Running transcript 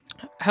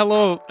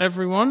Hello,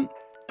 everyone.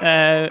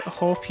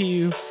 Hope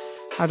you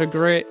had a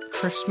great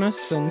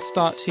Christmas and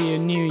start to your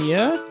new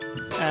year.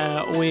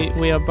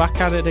 We are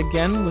back at it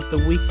again with the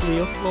weekly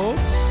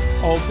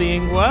uploads, all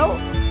being well.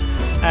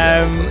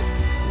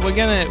 We're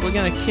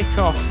gonna kick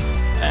off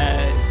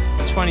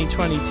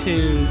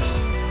 2022's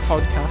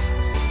podcast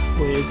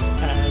with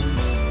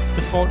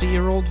the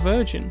 40-Year-Old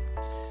Virgin,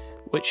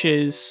 which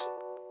is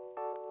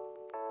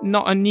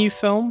not a new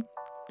film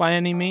by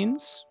any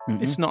means.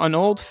 Mm-hmm. It's not an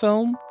old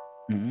film.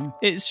 Mm-hmm.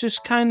 It's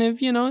just kind of,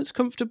 it's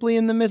comfortably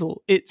in the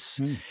middle. It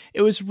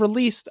was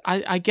released,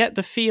 I get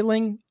the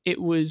feeling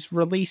it was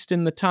released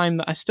in the time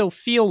that I still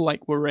feel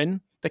like we're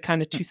in, the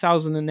kind of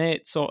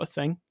 2008 sort of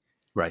thing.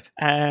 Right.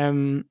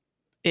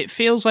 It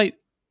feels like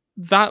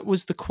that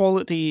was the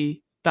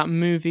quality that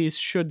movies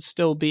should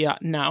still be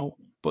at now,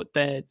 but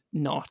they're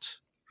not.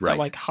 Right. They're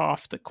like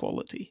half the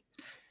quality.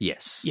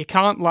 Yes. You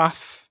can't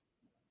laugh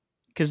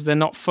because they're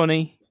not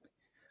funny.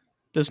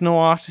 There's no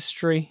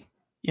artistry.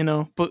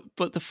 But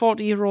the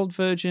 40-Year-Old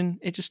Virgin,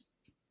 it just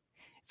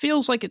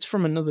feels like it's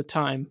from another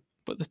time,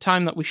 but the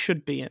time that we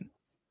should be in.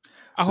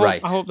 I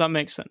hope that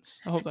makes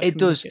sense. I hope that it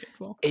does.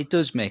 Well. It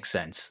does make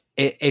sense.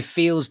 It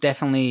feels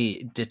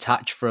definitely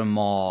detached from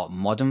more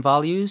modern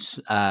values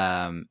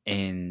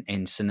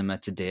in cinema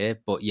today,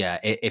 but yeah,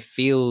 it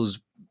feels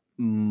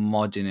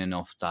modern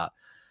enough that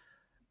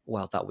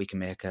we can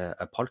make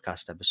a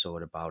podcast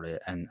episode about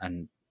it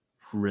and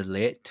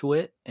relate to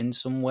it in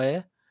some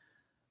way.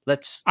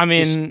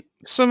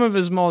 Some of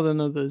us more than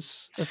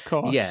others, of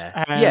course.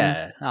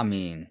 Yeah. I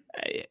mean,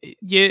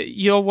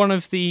 you're one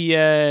of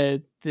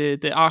the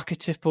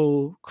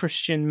archetypal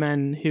Christian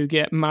men who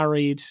get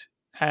married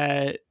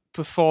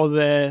before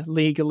they're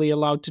legally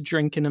allowed to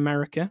drink in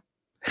America.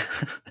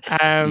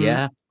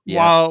 Yeah.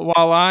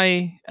 While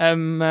I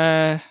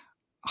am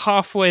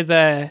halfway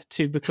there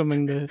to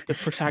becoming the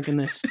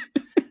protagonist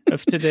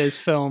of today's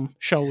film,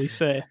 shall we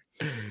say?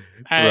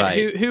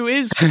 Right. Who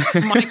is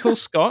Michael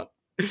Scott?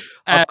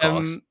 Of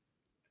course.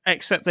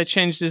 Except they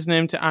changed his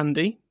name to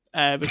Andy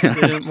because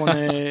they didn't want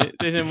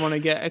to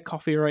get a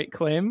copyright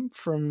claim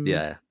from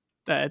the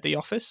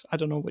Office. I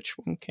don't know which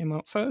one came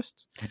out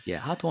first.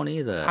 Yeah, I don't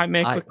either. I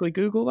may quickly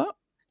Google that.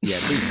 Yeah,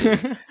 please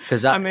do,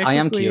 because I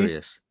am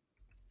curious.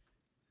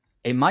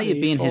 It might have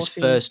been his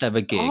first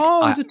ever gig.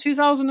 Oh, it's a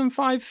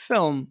 2005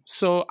 film,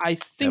 so I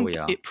think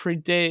it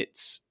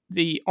predates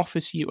The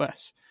Office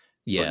US,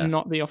 but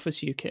not The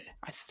Office UK.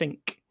 I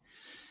think.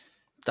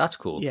 That's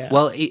cool. Yeah.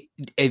 Well,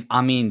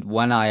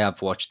 when I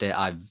have watched it,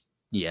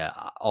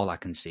 all I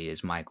can see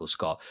is Michael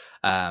Scott,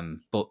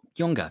 but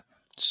younger.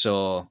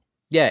 So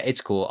yeah, it's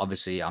cool.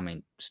 Obviously,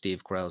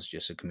 Steve Carell's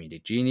just a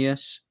comedic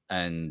genius,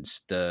 and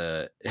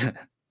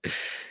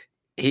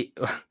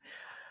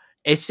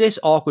it's this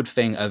awkward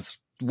thing of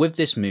with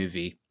this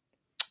movie,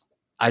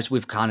 as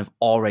we've kind of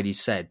already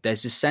said,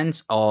 there's a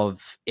sense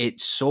of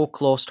it's so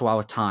close to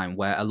our time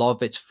where a lot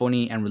of it's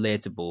funny and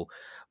relatable,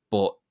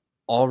 but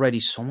already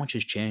so much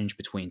has changed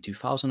between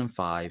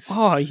 2005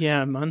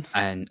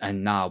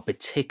 and now,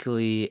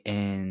 particularly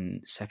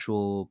in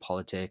sexual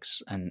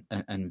politics and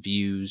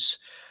views.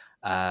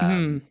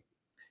 That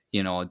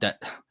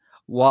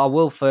what I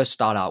will first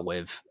start out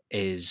with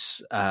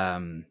is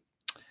the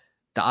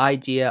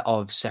idea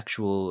of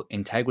sexual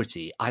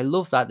integrity. I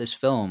love that this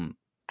film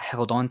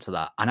held on to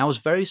that, and I was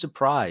very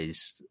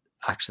surprised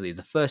actually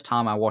the first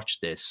time I watched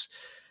this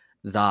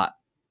that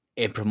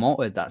it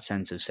promoted that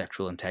sense of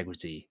sexual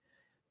integrity.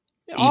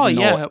 Even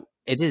though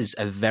it is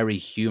a very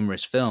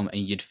humorous film, and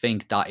you'd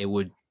think that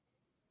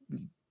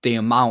the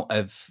amount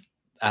of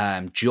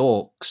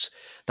jokes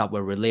that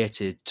were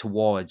related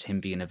towards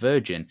him being a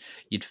virgin,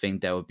 you'd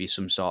think there would be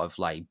some sort of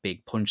like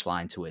big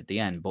punchline to it at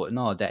the end. But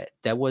no,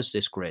 there was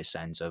this great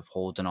sense of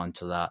holding on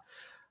to that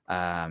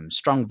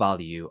strong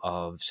value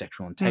of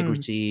sexual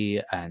integrity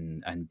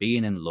and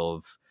being in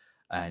love,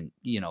 and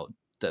the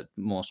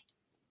most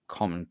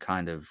common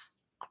kind of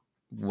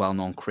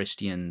well-known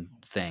Christian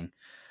thing.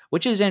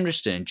 Which is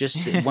interesting. Just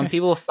when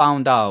people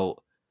found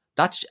out,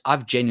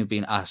 I've genuinely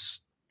been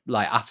asked,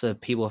 like, after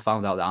people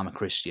found out that I'm a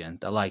Christian,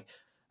 they're like,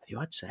 "Have you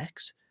had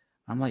sex?"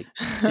 I'm like,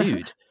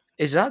 "Dude,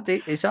 is that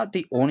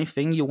the only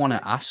thing you want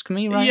to ask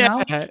me now?"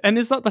 Yeah, and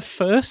is that the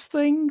first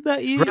thing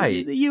that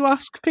you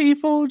ask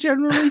people,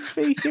 generally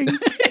speaking?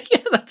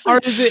 Yeah, or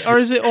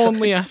is it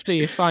only after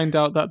you find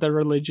out that they're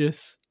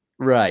religious?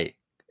 Right.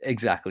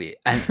 Exactly,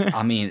 and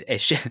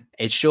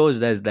it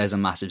shows there's a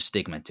massive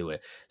stigma to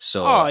it.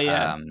 So,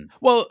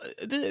 well,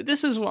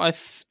 this is what I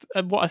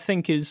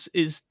think is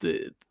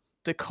the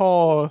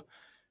core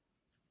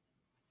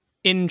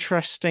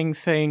interesting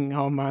thing.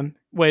 Oh man,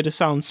 way to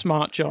sound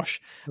smart, Josh.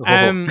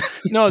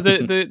 No,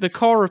 the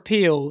core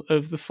appeal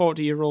of the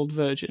 40-Year-Old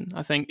Virgin,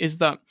 I think, is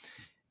that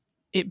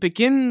it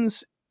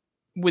begins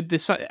with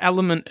this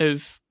element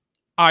of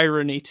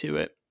irony to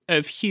it,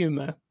 of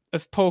humor,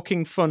 of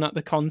poking fun at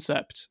the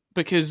concept,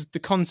 because the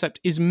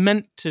concept is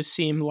meant to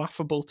seem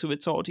laughable to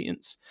its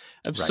audience,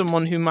 of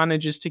someone who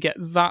manages to get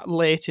that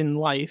late in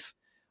life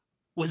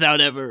without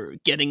ever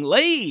getting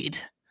laid.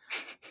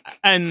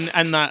 and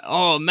that,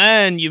 oh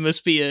man, you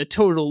must be a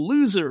total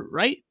loser,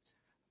 right?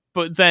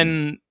 But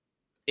then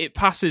it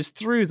passes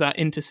through that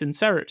into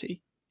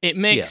sincerity. It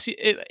makes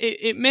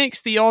it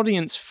makes the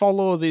audience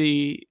follow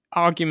the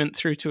argument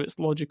through to its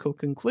logical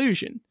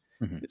conclusion.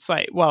 It's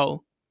like,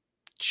 well,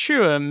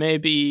 sure,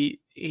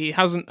 maybe he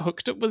hasn't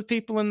hooked up with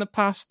people in the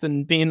past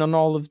and been on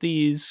all of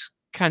these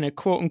kind of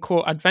quote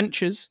unquote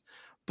adventures,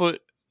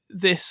 but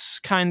this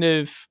kind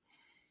of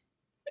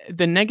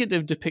the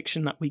negative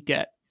depiction that we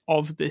get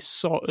of this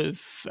sort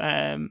of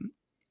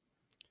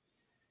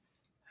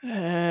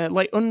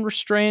like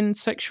unrestrained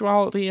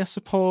sexuality, I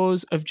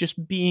suppose, of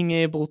just being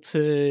able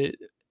to,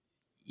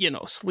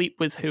 sleep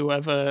with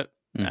whoever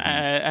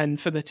and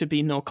for there to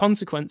be no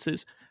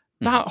consequences.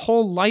 That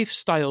whole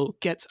lifestyle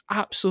gets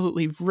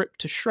absolutely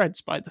ripped to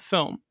shreds by the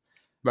film.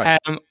 Right.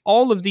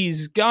 All of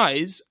these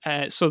guys,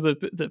 so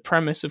the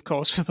premise, of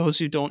course, for those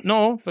who don't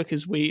know,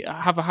 because we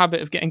have a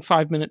habit of getting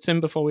 5 minutes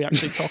in before we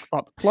actually talk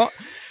about the plot.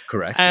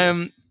 Correct.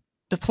 Yes.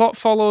 The plot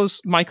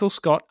follows Michael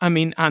Scott. I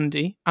mean,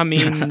 Andy. I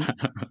mean...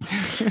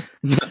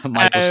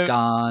 Michael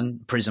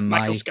Scarn, Prison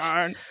Mike. Michael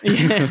Scarn.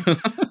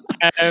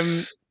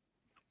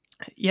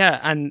 Yeah.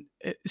 And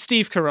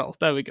Steve Carell.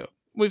 There we go.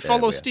 We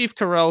follow Steve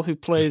Carell, who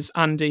plays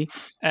Andy,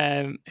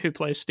 who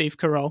plays Steve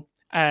Carell.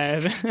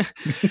 And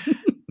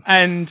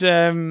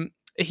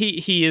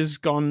he has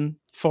gone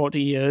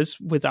 40 years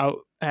without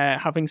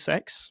having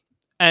sex.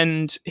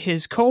 And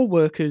his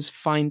co-workers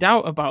find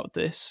out about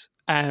this.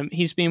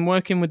 He's been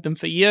working with them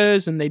for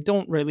years and they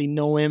don't really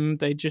know him.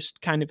 They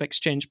just kind of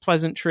exchange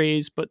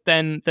pleasantries. But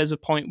then there's a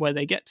point where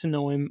they get to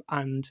know him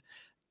and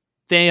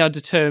they are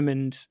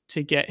determined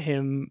to get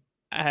him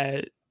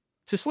to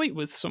sleep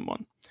with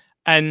someone.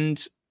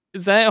 And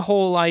their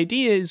whole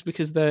idea is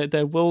because their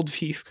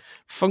worldview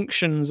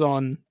functions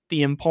on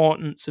the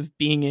importance of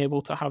being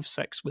able to have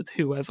sex with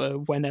whoever,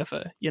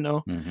 whenever,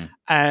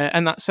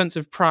 and that sense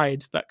of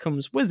pride that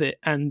comes with it.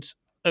 And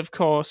of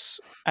course,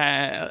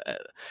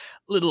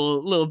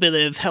 little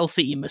bit of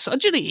healthy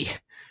misogyny,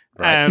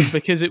 right.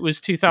 Because it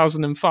was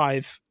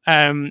 2005,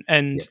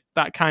 and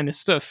that kind of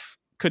stuff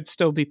could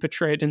still be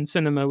portrayed in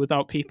cinema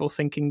without people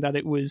thinking that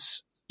it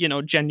was,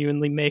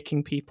 genuinely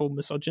making people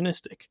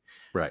misogynistic.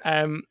 Right.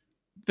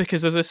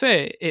 Because as I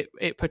say,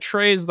 it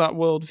portrays that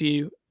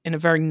worldview in a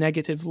very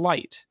negative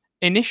light.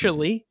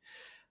 Initially,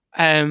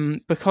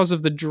 because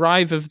of the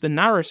drive of the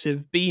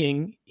narrative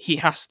being he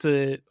has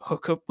to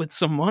hook up with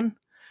someone,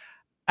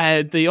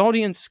 the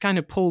audience kind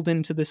of pulled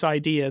into this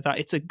idea that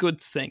it's a good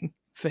thing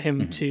for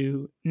him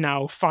to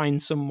now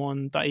find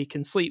someone that he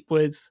can sleep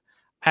with,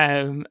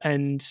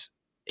 and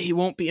he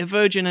won't be a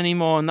virgin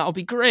anymore, and that'll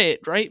be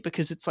great, right?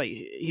 Because it's like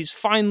he's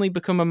finally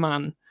become a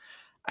man.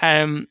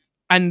 And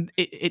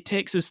it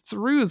takes us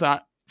through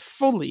that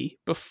fully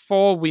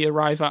before we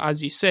arrive at,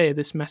 as you say,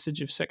 this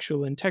message of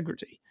sexual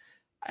integrity,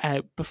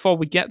 before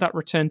we get that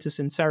return to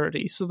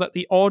sincerity, so that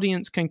the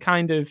audience can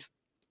kind of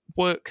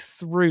work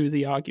through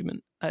the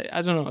argument.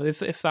 I don't know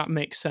if that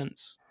makes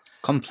sense.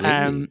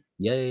 Completely.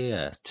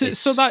 Yeah.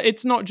 So that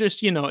it's not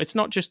just, it's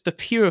not just the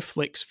pure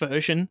flicks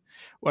version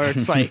where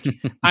it's like,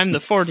 I'm the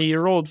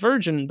 40-year-old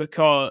virgin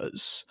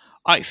because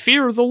I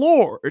fear the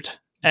Lord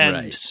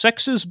and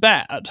sex is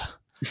bad.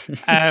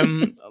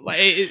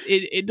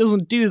 It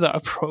doesn't do that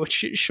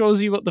approach. It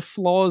shows you what the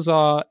flaws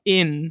are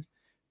in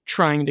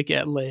trying to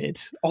get laid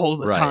all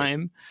the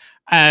time.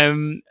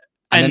 And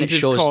then it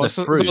shows the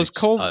fruit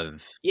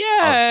of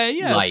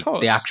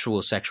the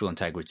actual sexual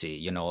integrity.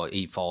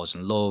 He falls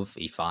in love.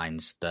 He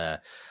finds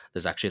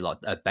there's actually a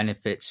lot of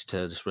benefits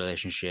to this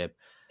relationship.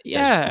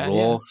 There's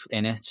growth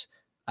in it.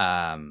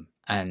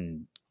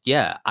 And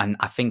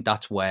I think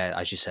that's where,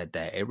 as you said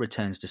there, it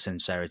returns to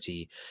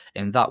sincerity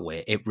in that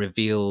way. It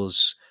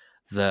reveals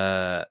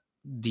the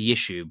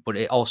issue, but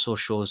it also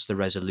shows the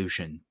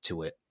resolution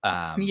to it,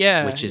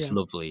 which is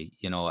lovely,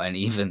 and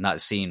even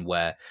that scene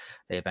where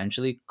they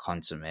eventually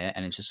consummate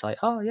and it's just like,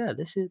 oh yeah,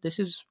 this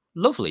is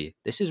lovely.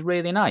 This is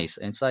really nice.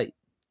 And it's like,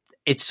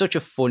 it's such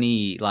a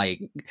funny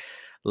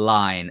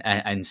line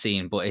and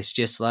scene, but it's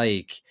just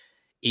like,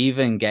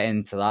 even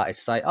getting to that,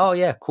 it's like, oh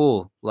yeah,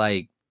 cool.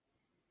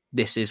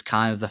 This is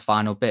kind of the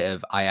final bit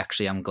of, I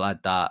actually am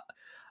glad that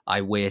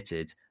I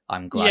waited.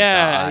 I'm glad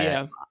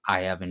that I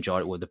have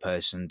enjoyed it with the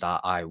person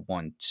that I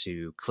want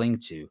to cling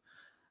to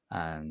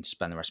and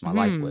spend the rest of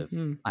my life with.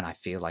 And I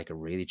feel like a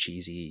really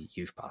cheesy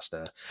youth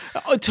pastor.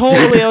 Oh,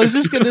 totally. I was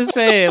just going to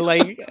say,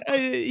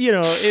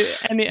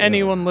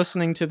 anyone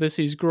listening to this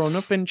who's grown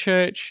up in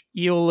church,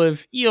 you'll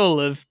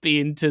have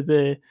been to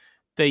the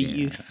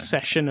youth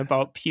session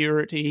about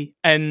purity,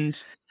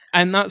 and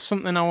that's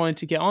something I wanted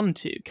to get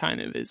onto.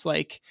 Kind of is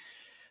like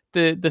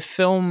the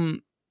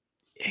film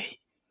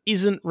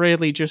isn't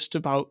really just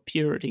about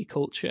purity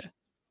culture.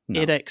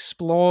 No. It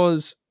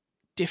explores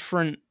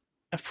different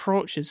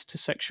approaches to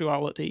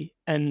sexuality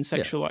and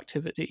sexual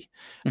activity.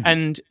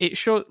 And it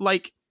showed,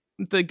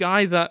 the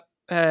guy that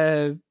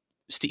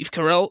Steve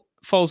Carell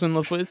falls in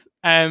love with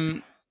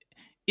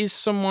is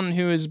someone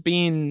who has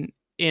been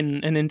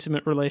in an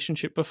intimate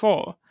relationship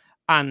before.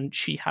 and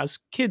she has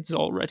kids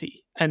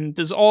already. And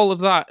there's all of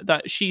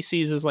that she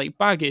sees as like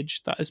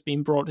baggage that has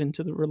been brought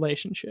into the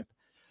relationship.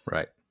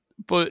 Right.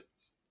 But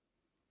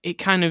it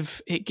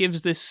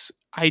gives this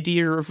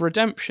idea of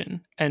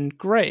redemption and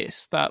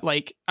grace that,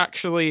 like,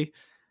 actually,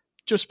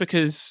 just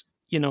because,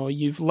 you know,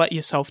 you've let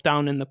yourself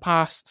down in the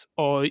past,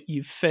 or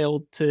you've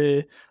failed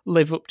to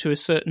live up to a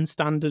certain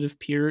standard of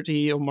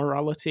purity or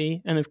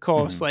morality, and of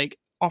course, like,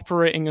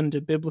 operating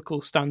under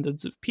biblical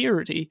standards of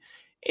purity,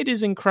 it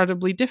is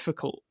incredibly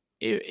difficult,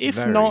 if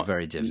very, not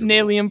very difficult.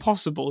 nearly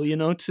impossible, you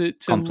know, to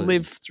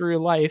live through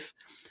life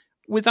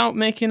without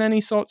making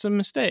any sorts of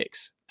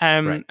mistakes.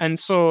 Right. And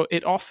so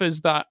it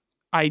offers that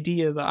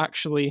idea that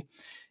actually,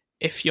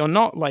 if you're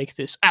not like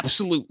this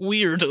absolute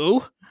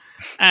weirdo,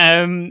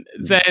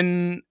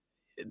 then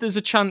there's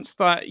a chance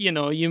that, you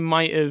know, you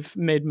might have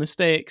made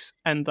mistakes,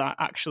 and that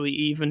actually,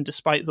 even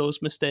despite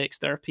those mistakes,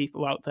 there are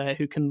people out there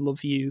who can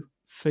love you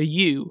for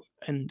you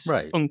and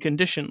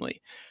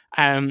unconditionally.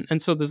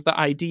 And so there's the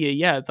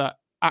idea, that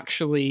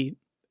actually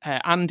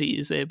Andy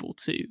is able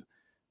to.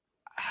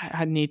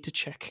 I need to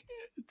check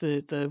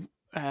the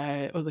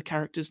other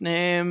character's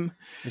name.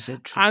 Is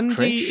it Andy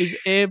Trish? is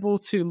able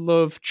to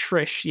love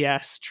Trish.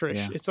 Yes, Trish.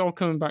 Yeah. It's all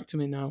coming back to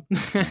me now.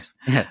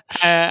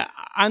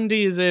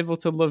 Andy is able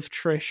to love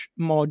Trish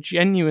more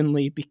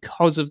genuinely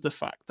because of the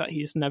fact that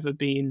he's never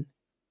been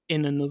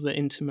in another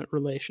intimate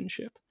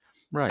relationship.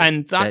 Right.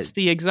 And that's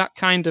the exact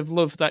kind of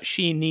love that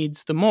she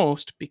needs the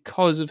most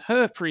because of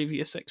her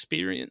previous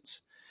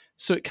experience.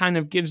 So it kind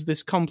of gives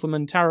this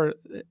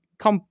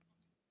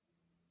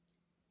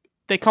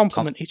they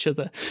complement each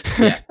other.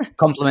 Yeah,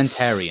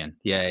 complementarian.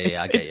 Yeah,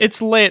 I get you.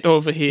 It's late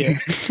over here.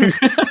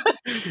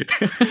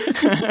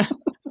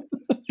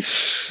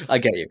 I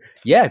get you.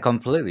 Yeah,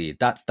 completely.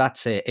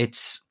 That's it.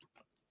 It's,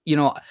 you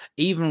know,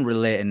 even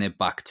relating it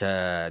back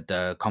to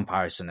the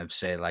comparison of,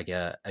 say, like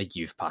a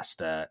youth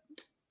pastor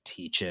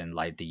teaching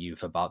like the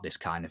youth about this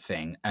kind of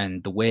thing,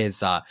 and the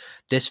ways that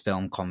this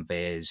film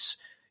conveys,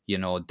 you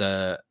know,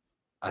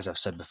 as I've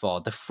said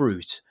before, the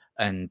fruit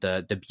and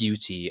the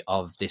beauty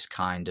of this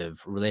kind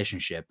of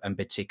relationship, and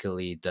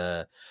particularly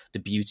the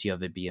beauty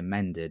of it being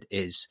mended,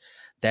 is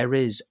there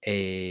is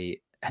and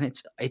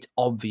it's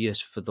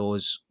obvious for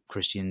those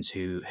Christians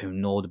who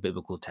know the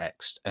biblical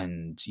text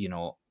and, you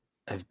know,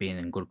 have been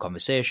in good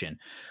conversation.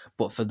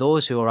 But for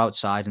those who are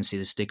outside and see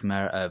the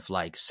stigma of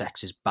like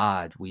sex is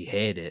bad, we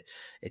hate it,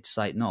 it's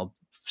like, no,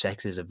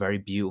 sex is a very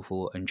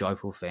beautiful and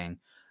joyful thing.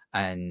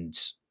 And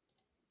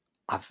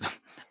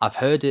I've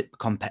heard it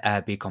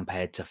be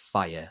compared to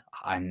fire,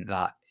 and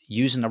that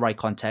using the right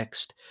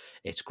context,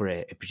 it's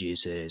great. It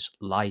produces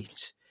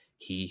light,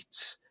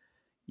 heat.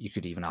 You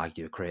could even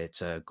argue it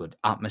creates a good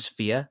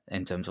atmosphere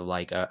in terms of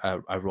like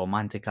a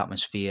romantic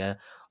atmosphere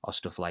or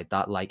stuff like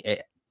that. Like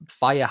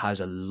fire has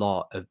a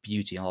lot of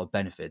beauty and a lot of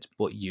benefits,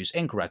 but used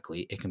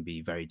incorrectly, it can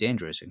be very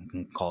dangerous and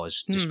can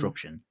cause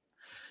destruction.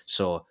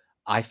 So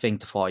I think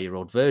the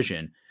 40-year-old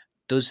version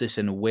does this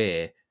in a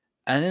way,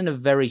 and in a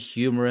very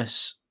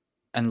humorous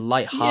and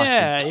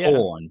light-hearted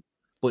tone,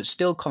 but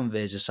still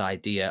conveys this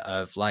idea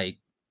of like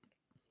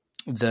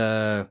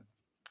the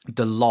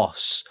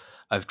loss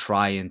of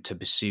trying to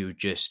pursue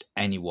just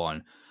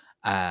anyone,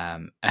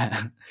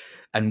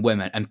 and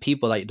women and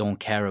people that you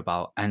don't care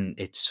about. And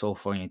it's so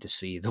funny to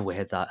see the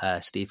way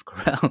that Steve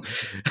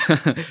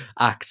Carell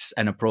acts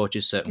and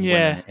approaches certain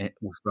women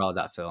throughout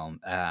that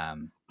film.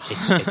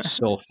 It's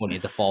so funny,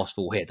 the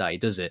forceful way that he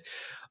does it.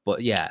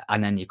 But yeah,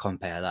 and then you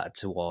compare that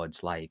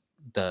towards like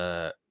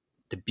the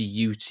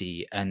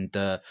beauty and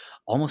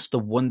almost the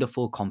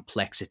wonderful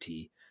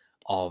complexity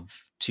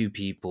of two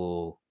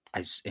people,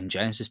 as in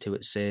Genesis 2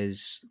 it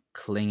says,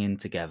 clinging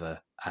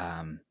together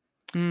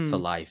for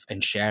life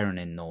and sharing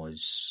in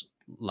those,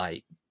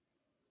 like,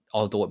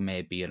 although it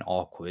may be an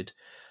awkward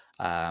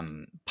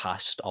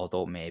past,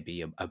 although it may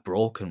be a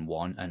broken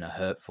one and a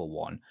hurtful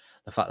one,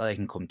 the fact that they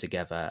can come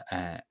together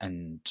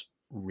and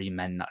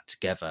remend that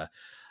together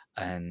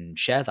and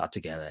share that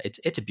together,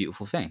 it's a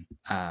beautiful thing.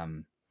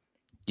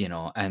 You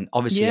know, and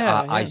obviously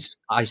I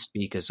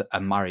speak as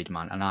a married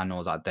man, and I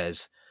know that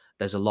there's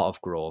a lot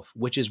of growth,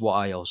 which is what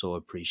I also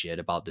appreciate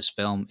about this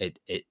film. It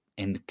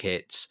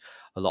indicates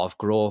a lot of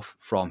growth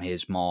from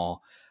his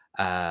more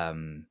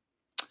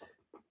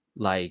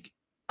like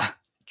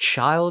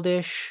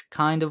childish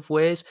kind of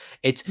ways.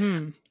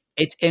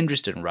 It's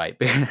interesting, right?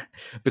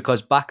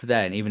 Because back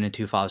then, even in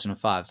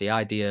 2005, the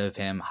idea of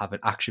him having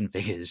action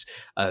figures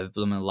of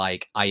blooming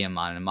like Iron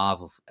Man and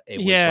Marvel, it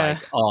was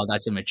like, oh,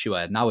 that's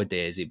immature.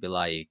 Nowadays, it'd be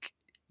like,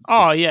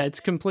 oh yeah, it's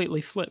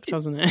completely flipped,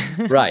 hasn't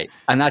it? Right.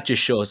 And that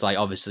just shows, like,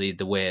 obviously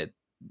the way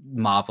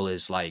Marvel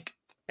is like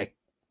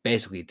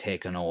basically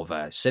taken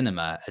over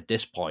cinema at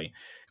this point.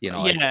 You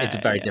know, it's a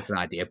very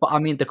different idea. But I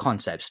mean, the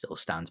concept still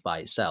stands by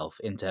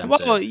itself in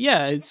terms of...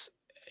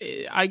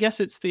 I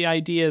guess it's the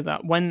idea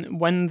that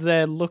when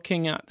they're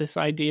looking at this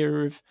idea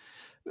of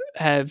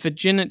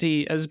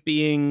virginity as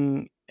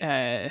being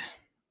like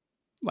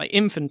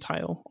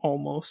infantile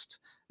almost,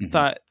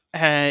 that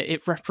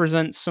it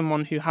represents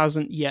someone who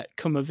hasn't yet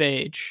come of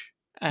age.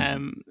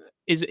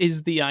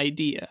 is the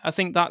idea. I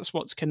think that's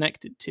what's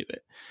connected to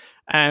it.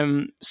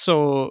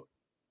 So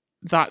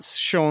that's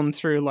shown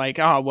through like,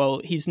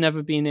 well, he's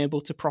never been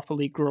able to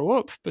properly grow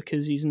up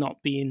because he's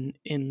not been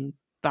in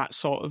that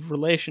sort of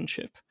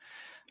relationship.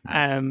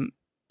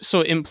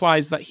 So it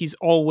implies that he's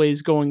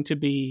always going to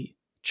be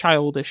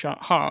childish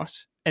at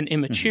heart and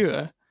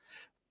immature.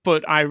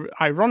 But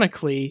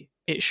ironically,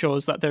 it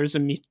shows that there's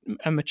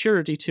a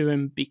maturity to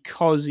him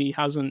because he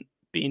hasn't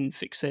been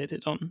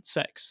fixated on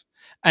sex.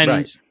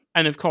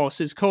 And of course,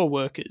 his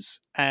co-workers,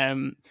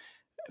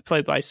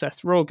 played by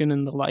Seth Rogen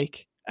and the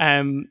like,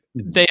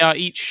 they are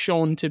each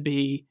shown to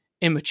be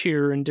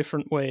immature in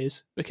different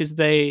ways because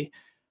they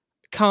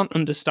can't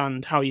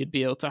understand how you'd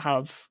be able to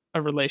have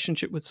a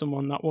relationship with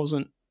someone that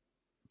wasn't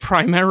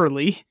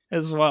primarily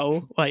as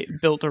well like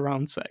built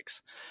around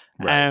sex.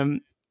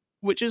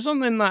 Which is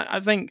something that I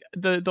think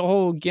the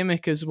whole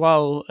gimmick as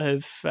well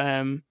of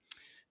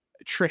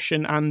Trish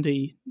and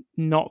Andy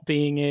not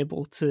being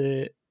able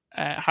to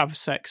have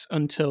sex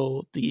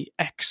until the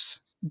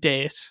X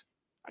date.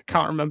 I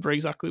can't remember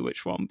exactly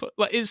which one, but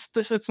like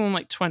it's on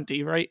like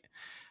 20, right?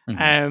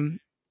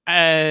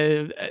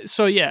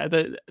 So yeah,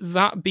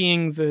 that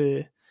being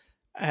the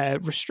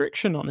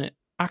restriction on it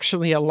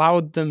actually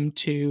allowed them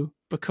to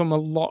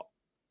become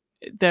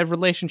their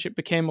relationship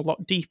became a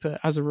lot deeper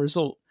as a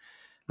result.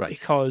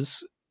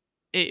 Because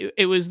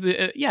it was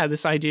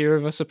this idea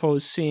of, I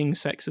suppose, seeing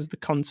sex as the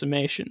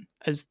consummation,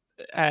 as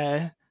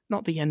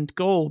not the end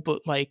goal,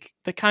 but like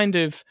the kind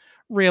of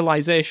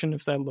realization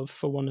of their love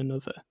for one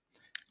another,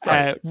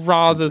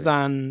 rather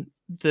than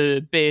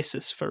the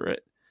basis for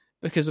it.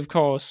 Because of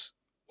course,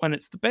 when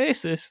it's the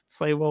basis,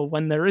 it's like, well,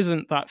 when there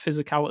isn't that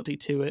physicality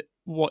to it,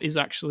 what is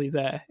actually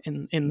there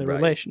in the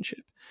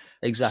relationship?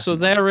 Exactly. So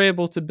they're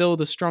able to build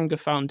a stronger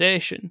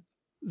foundation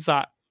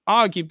that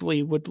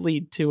arguably would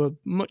lead to a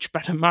much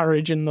better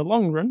marriage in the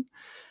long run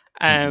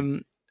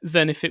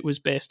than if it was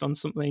based on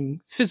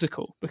something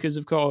physical. Because,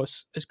 of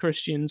course, as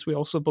Christians, we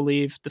also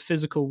believe the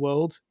physical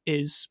world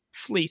is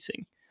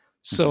fleeting.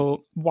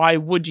 So why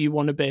would you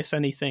want to base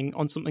anything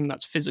on something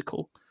that's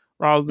physical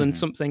rather than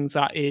something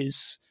that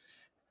is,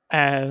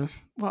 well,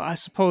 I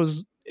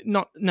suppose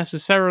not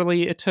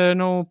necessarily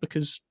eternal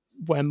because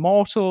we're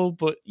mortal,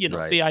 but, you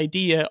know, the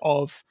idea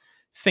of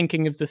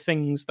thinking of the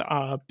things that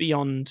are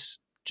beyond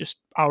just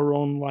our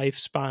own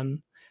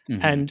lifespan.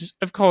 And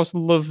of course,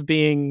 love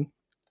being,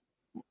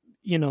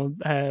 you know,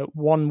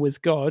 one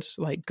with God,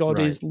 like God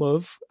is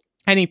love.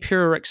 Any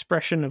pure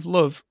expression of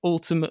love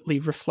ultimately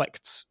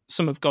reflects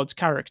some of God's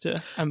character.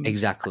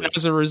 Exactly. And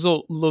as a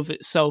result, love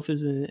itself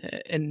is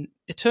an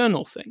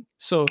eternal thing.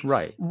 So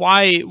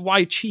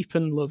why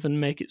cheapen love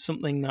and make it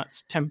something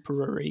that's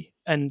temporary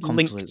and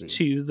linked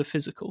to the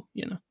physical,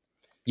 you know?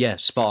 Yeah,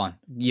 spot on.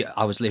 Yeah,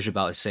 I was literally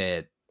about to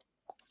say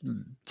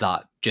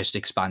that, just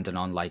expanding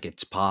on like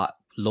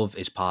love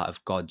is part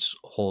of God's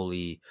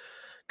holy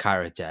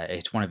character.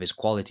 It's one of his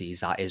qualities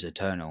that is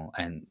eternal,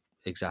 and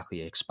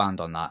exactly expand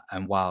on that.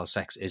 And while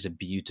sex is a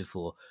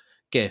beautiful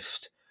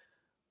gift,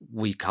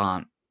 you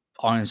can't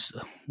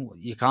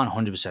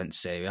 100%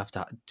 say, we have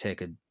to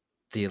take a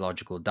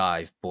theological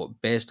dive,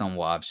 but based on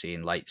what I've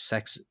seen, like,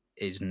 sex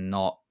is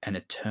not an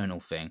eternal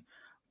thing,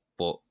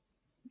 but,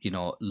 you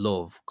know,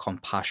 love,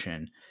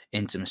 compassion,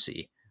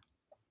 intimacy,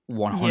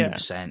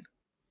 100%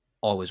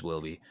 always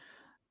will be.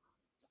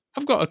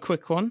 I've got a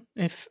quick one,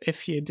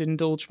 if you'd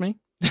indulge me.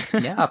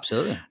 Yeah,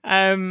 absolutely.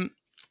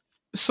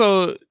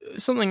 So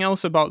something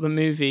else about the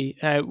movie,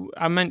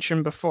 I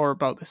mentioned before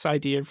about this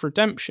idea of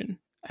redemption.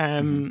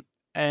 And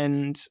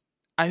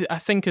I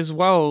think as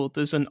well,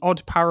 there's an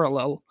odd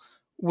parallel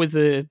with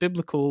the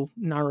biblical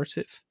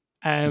narrative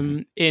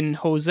in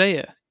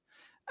Hosea,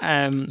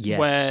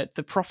 where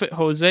the prophet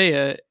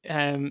Hosea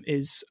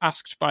is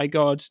asked by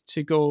God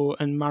to go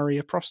and marry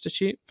a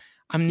prostitute.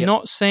 I'm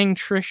not saying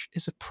Trish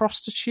is a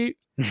prostitute.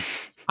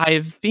 I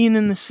have been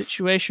in this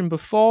situation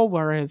before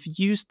where I have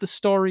used the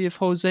story of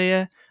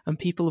Hosea and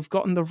people have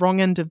gotten the wrong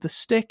end of the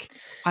stick.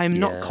 I am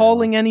not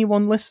calling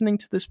anyone listening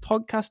to this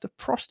podcast a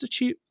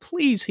prostitute.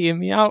 Please hear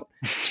me out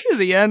to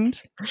the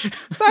end.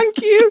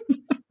 Thank you.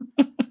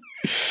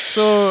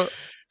 So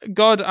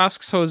God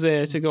asks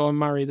Hosea to go and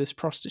marry this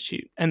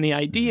prostitute. And the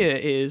idea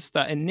is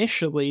that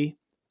initially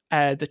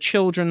the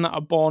children that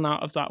are born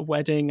out of that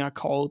wedding are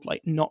called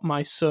like, not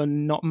my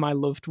son, not my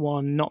loved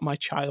one, not my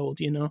child,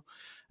 you know.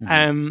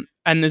 And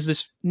there's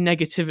this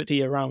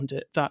negativity around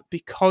it that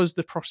because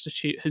the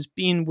prostitute has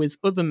been with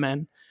other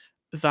men,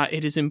 that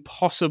it is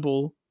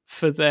impossible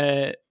for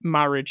their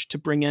marriage to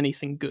bring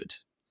anything good.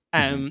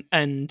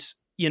 And,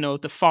 you know,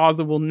 the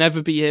father will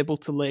never be able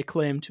to lay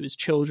claim to his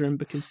children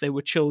because they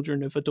were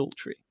children of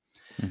adultery.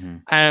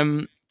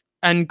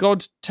 And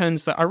God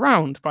turns that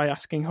around by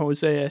asking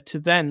Hosea to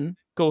then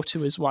go to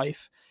his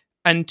wife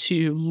and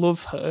to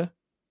love her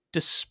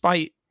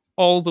despite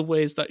all the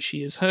ways that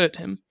she has hurt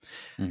him,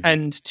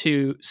 and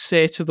to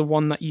say to the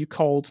one that you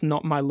called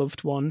not my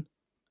loved one,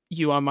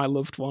 you are my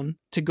loved one,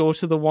 to go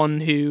to the one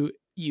who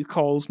you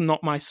called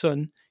not my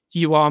son,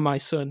 you are my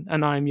son,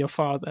 and I am your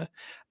father.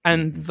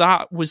 And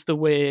that was the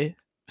way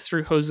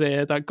through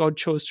Hosea that God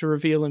chose to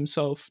reveal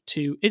himself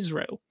to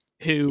Israel,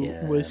 who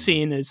was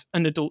seen as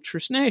an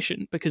adulterous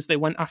nation because they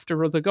went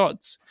after other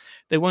gods.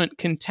 They weren't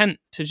content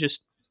to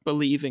just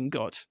believe in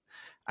God.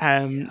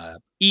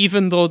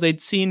 Even though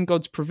they'd seen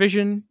God's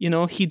provision,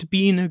 he'd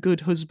been a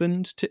good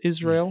husband to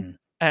Israel,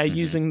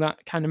 using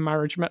that kind of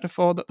marriage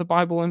metaphor that the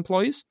Bible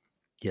employs.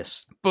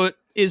 Yes. But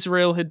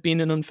Israel had been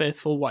an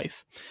unfaithful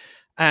wife.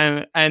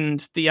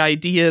 And the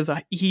idea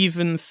that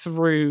even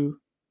through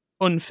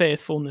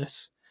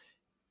unfaithfulness,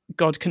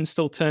 God can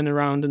still turn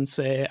around and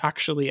say,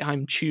 actually,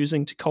 I'm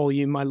choosing to call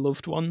you my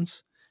loved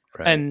ones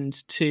and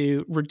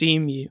to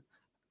redeem you.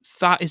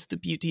 That is the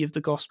beauty of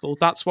the gospel.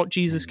 That's what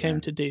Jesus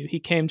came to do. He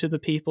came to the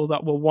people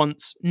that were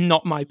once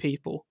not my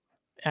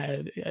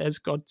as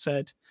God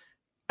said,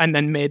 and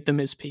then made them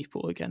his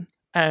people again.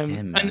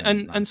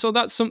 And so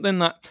that's something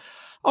that,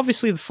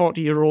 obviously, the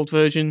 40-year-old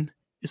virgin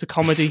is a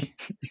comedy.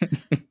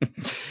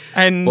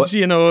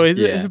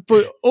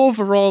 But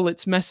overall,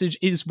 its message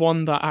is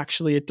one that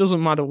actually it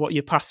doesn't matter what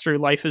your path through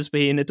life has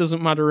been. It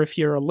doesn't matter if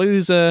you're a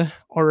loser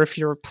or if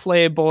you're a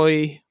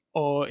playboy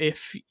or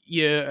if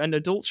you're an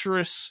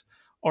adulteress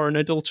or an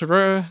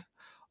adulterer.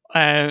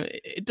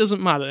 It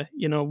doesn't matter,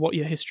 what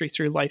your history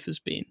through life has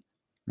been.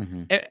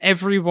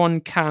 Everyone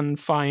can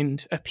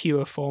find a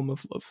pure form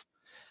of love.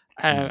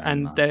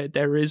 And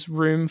there is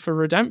room for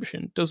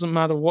redemption. Doesn't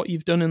matter what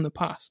you've done in the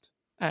past.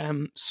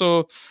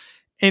 So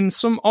in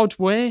some odd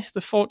way, the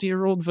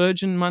 40-year-old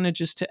virgin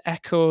manages to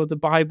echo the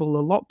Bible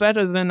a lot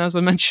better than, as I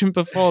mentioned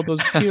before,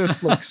 those pure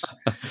flicks.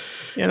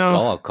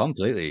 Oh,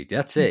 completely.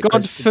 That's it.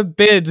 God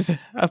forbid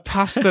a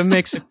pastor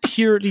makes a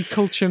purity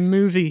culture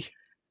movie.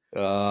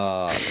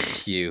 Oh,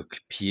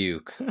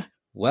 puke.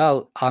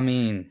 Well, I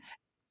mean,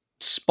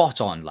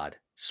 spot on, lad.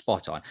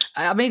 Spot on.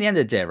 I mean, at the end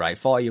of the day, right,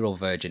 40-year-old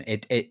virgin,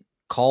 it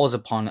calls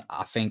upon,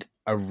 I think,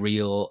 a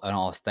real and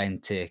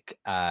authentic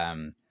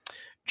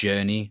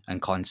journey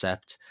and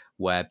concept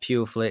where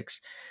pure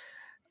flicks,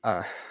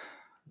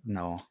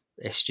 no,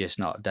 it's just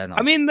not. They're not.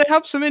 I mean, they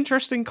have some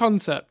interesting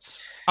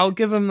concepts. I'll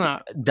give them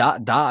that.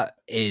 That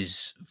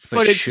is for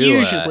but it's sure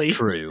usually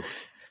true.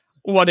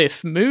 What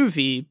if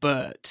movie,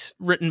 but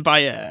written by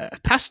a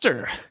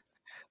pastor,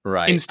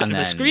 right, instead of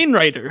a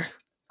screenwriter,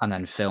 and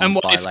then filmed and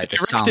what by if like the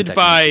sound directed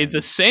by technician?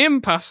 the same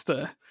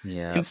pastor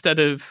instead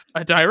of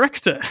a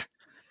director?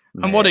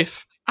 Mate. And what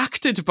if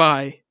acted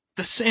by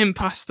the same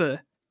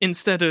pastor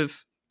instead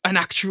of an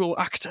actual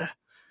actor?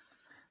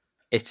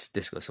 It's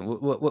disgusting.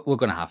 We're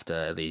going to have to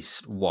at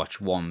least watch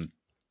one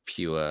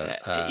pure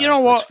you know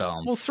what?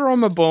 film. We'll throw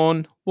him a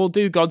bone. We'll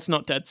do God's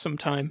Not Dead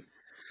sometime.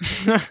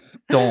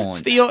 Don't.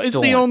 It's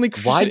the only.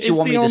 Why do you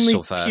want me to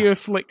suffer? Pure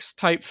flicks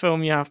type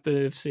film you have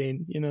to have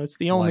seen. It's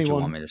the only one. Why do you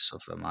want me to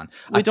suffer, man?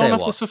 We don't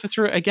have to suffer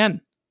through it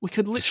again. We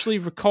could literally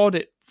record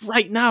it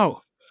right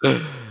now.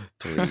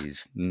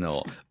 Please,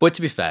 no. But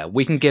to be fair,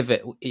 we can give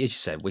it, as you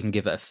said, we can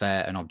give it a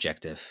fair and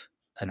objective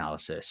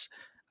analysis.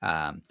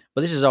 But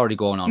this is already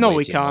going on. No, way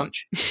we too can't.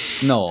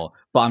 Much. No,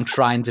 but I'm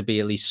trying to be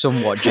at least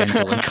somewhat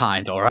gentle and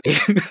kind. All right,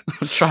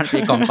 I'm trying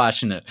to be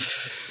compassionate.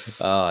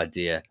 Oh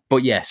dear.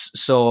 But yes,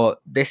 so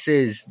this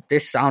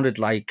sounded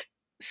like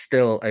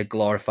still a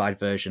glorified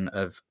version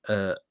of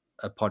a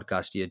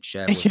podcast you'd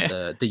share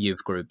with the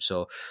youth group.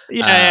 So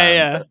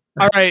yeah.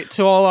 All right,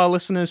 to all our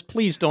listeners,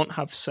 please don't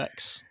have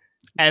sex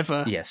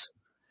ever. Yes.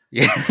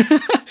 Yeah.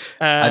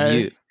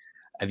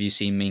 Have you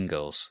seen Mean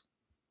Girls?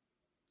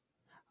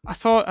 I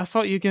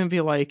thought you were going to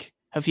be like,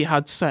 have you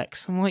had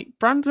sex? I'm like,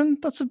 Brandon,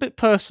 that's a bit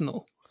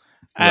personal.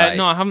 Right.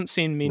 No, I haven't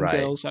seen Mean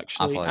Girls,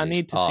 actually. Apologies. I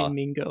need to see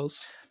Mean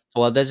Girls.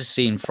 Well, there's a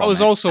scene from that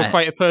was it. Also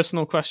quite a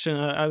personal question,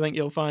 I think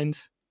you'll find.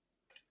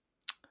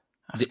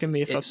 Asking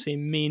me if I've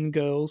seen Mean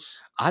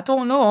Girls. I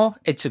don't know.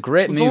 It's a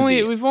great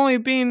movie. We've only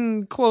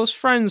been close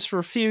friends for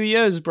a few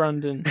years,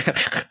 Brandon.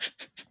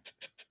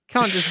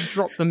 Can't just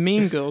drop the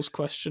Mean Girls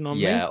question on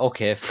me. Yeah,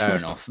 okay, fair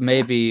enough.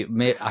 Maybe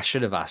I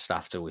should have asked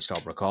after we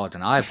stopped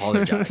recording. I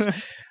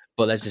apologize.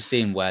 But there's a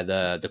scene where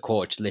the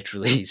coach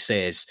literally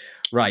says,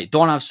 right,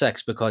 don't have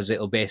sex because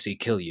it'll basically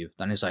kill you.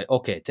 Then he's like,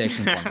 okay, take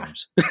some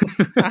condoms.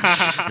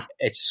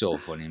 It's so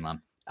funny,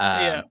 man.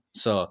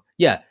 So,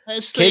 yeah.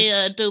 It's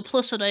the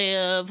duplicity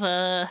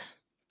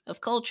of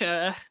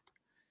culture.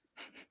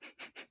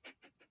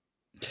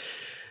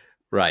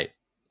 Right.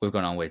 We've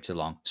gone on way too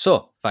long.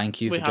 So,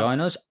 thank you for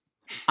joining us.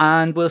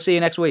 And we'll see you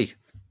next week.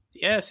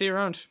 Yeah, see you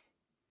around.